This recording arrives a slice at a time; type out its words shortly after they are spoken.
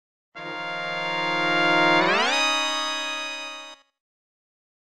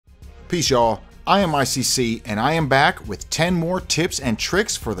Peace y'all, I am ICC and I am back with 10 more tips and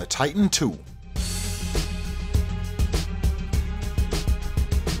tricks for the Titan II.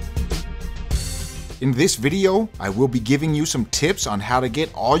 In this video, I will be giving you some tips on how to get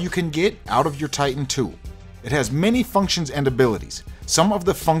all you can get out of your Titan II. It has many functions and abilities. Some of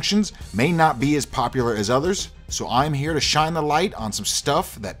the functions may not be as popular as others, so I'm here to shine the light on some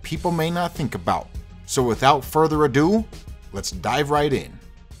stuff that people may not think about. So without further ado, let's dive right in.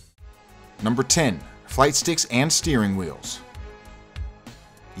 Number 10. Flight sticks and steering wheels.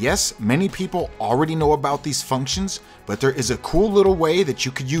 Yes, many people already know about these functions, but there is a cool little way that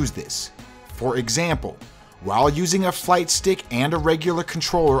you could use this. For example, while using a flight stick and a regular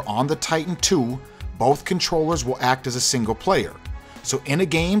controller on the Titan II, both controllers will act as a single player. So in a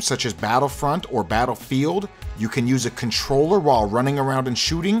game such as Battlefront or Battlefield, you can use a controller while running around and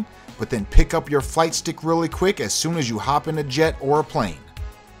shooting, but then pick up your flight stick really quick as soon as you hop in a jet or a plane.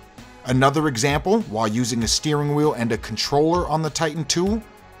 Another example, while using a steering wheel and a controller on the Titan II,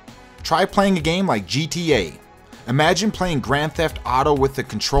 try playing a game like GTA. Imagine playing Grand Theft Auto with the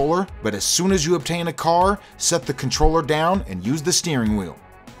controller, but as soon as you obtain a car, set the controller down and use the steering wheel.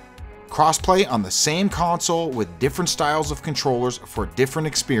 Crossplay on the same console with different styles of controllers for different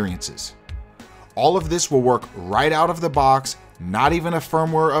experiences. All of this will work right out of the box, not even a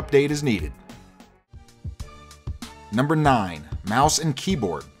firmware update is needed. Number 9. Mouse and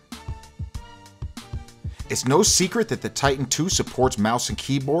keyboard. It's no secret that the Titan II supports mouse and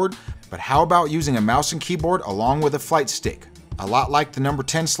keyboard, but how about using a mouse and keyboard along with a flight stick? A lot like the number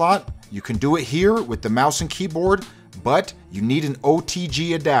 10 slot, you can do it here with the mouse and keyboard, but you need an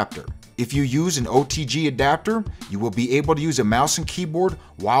OTG adapter. If you use an OTG adapter, you will be able to use a mouse and keyboard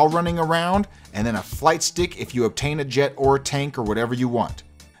while running around, and then a flight stick if you obtain a jet or a tank or whatever you want.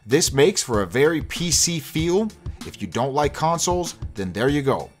 This makes for a very PC feel. If you don't like consoles, then there you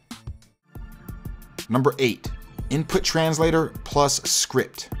go. Number 8. Input translator plus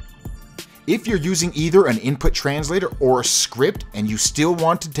script. If you're using either an input translator or a script and you still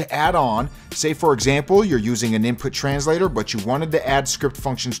wanted to add on, say for example you're using an input translator but you wanted to add script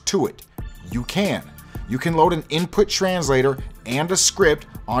functions to it, you can. You can load an input translator and a script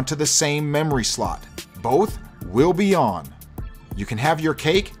onto the same memory slot. Both will be on. You can have your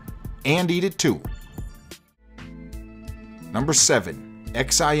cake and eat it too. Number 7.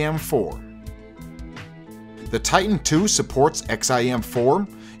 XIM4. The Titan II supports XIM4.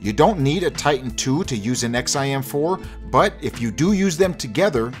 You don't need a Titan II to use an XIM4, but if you do use them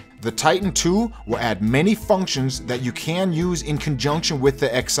together, the Titan II will add many functions that you can use in conjunction with the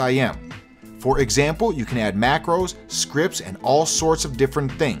XIM. For example, you can add macros, scripts, and all sorts of different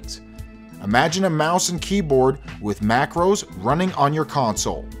things. Imagine a mouse and keyboard with macros running on your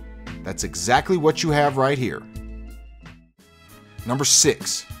console. That's exactly what you have right here. Number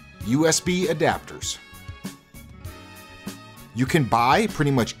 6. USB adapters. You can buy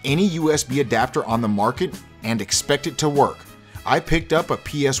pretty much any USB adapter on the market and expect it to work. I picked up a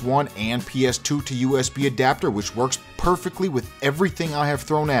PS1 and PS2 to USB adapter which works perfectly with everything I have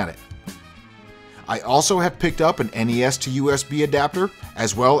thrown at it. I also have picked up an NES to USB adapter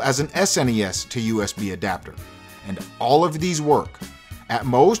as well as an SNES to USB adapter, and all of these work. At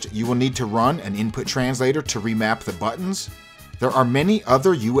most, you will need to run an input translator to remap the buttons. There are many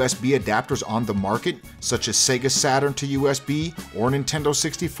other USB adapters on the market, such as Sega Saturn to USB or Nintendo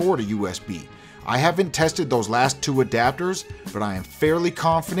 64 to USB. I haven't tested those last two adapters, but I am fairly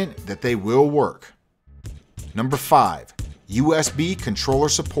confident that they will work. Number 5. USB controller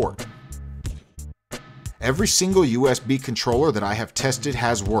support. Every single USB controller that I have tested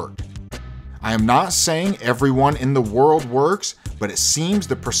has worked. I am not saying everyone in the world works, but it seems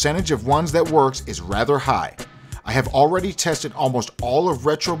the percentage of ones that works is rather high. I have already tested almost all of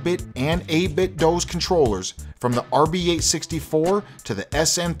Retrobit and 8-bit DOS controllers, from the RB864 to the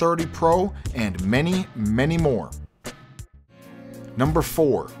SN30 Pro and many, many more. Number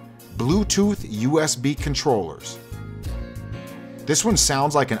 4. Bluetooth USB controllers. This one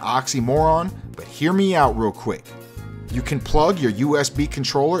sounds like an oxymoron, but hear me out real quick. You can plug your USB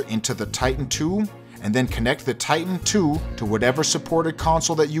controller into the Titan II and then connect the Titan II to whatever supported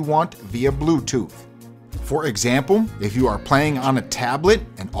console that you want via Bluetooth. For example, if you are playing on a tablet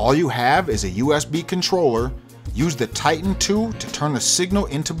and all you have is a USB controller, use the Titan II to turn the signal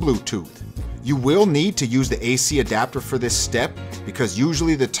into Bluetooth. You will need to use the AC adapter for this step because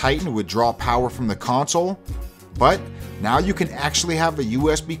usually the Titan would draw power from the console, but now you can actually have a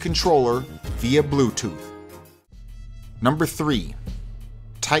USB controller via Bluetooth. Number 3.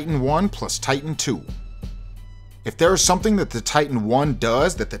 Titan I plus Titan II. If there is something that the Titan I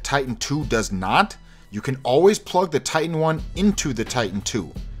does that the Titan II does not, you can always plug the Titan I into the Titan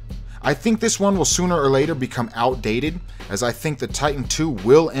II. I think this one will sooner or later become outdated, as I think the Titan 2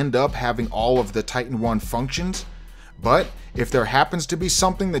 will end up having all of the Titan 1 functions. But if there happens to be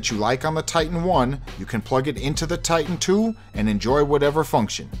something that you like on the Titan 1, you can plug it into the Titan 2 and enjoy whatever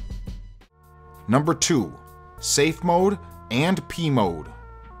function. Number 2. Safe Mode and P Mode.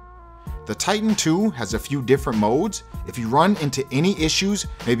 The Titan 2 has a few different modes. If you run into any issues,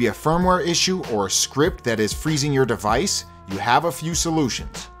 maybe a firmware issue or a script that is freezing your device, you have a few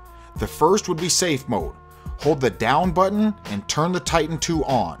solutions. The first would be Safe Mode. Hold the down button and turn the Titan 2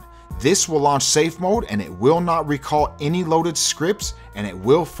 on. This will launch Safe Mode and it will not recall any loaded scripts and it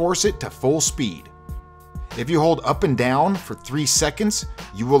will force it to full speed. If you hold up and down for 3 seconds,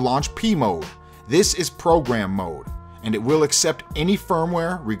 you will launch P Mode. This is Program Mode and it will accept any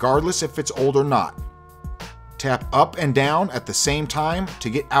firmware regardless if it's old or not. Tap up and down at the same time to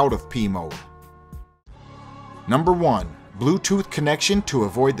get out of P Mode. Number 1. Bluetooth connection to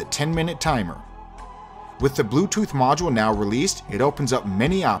avoid the 10-minute timer. With the Bluetooth module now released, it opens up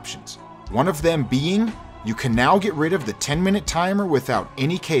many options. One of them being, you can now get rid of the 10-minute timer without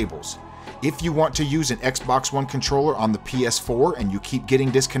any cables. If you want to use an Xbox One controller on the PS4 and you keep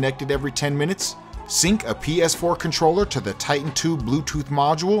getting disconnected every 10 minutes, sync a PS4 controller to the Titan 2 Bluetooth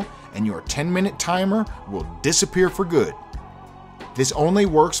module and your 10-minute timer will disappear for good. This only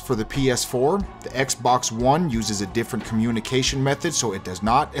works for the PS4. The Xbox One uses a different communication method, so it does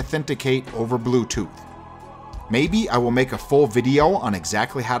not authenticate over Bluetooth. Maybe I will make a full video on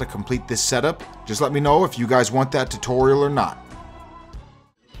exactly how to complete this setup. Just let me know if you guys want that tutorial or not.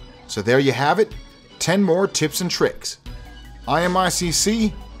 So there you have it, 10 more tips and tricks. I am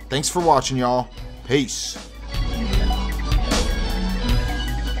ICC. Thanks for watching, y'all. Peace.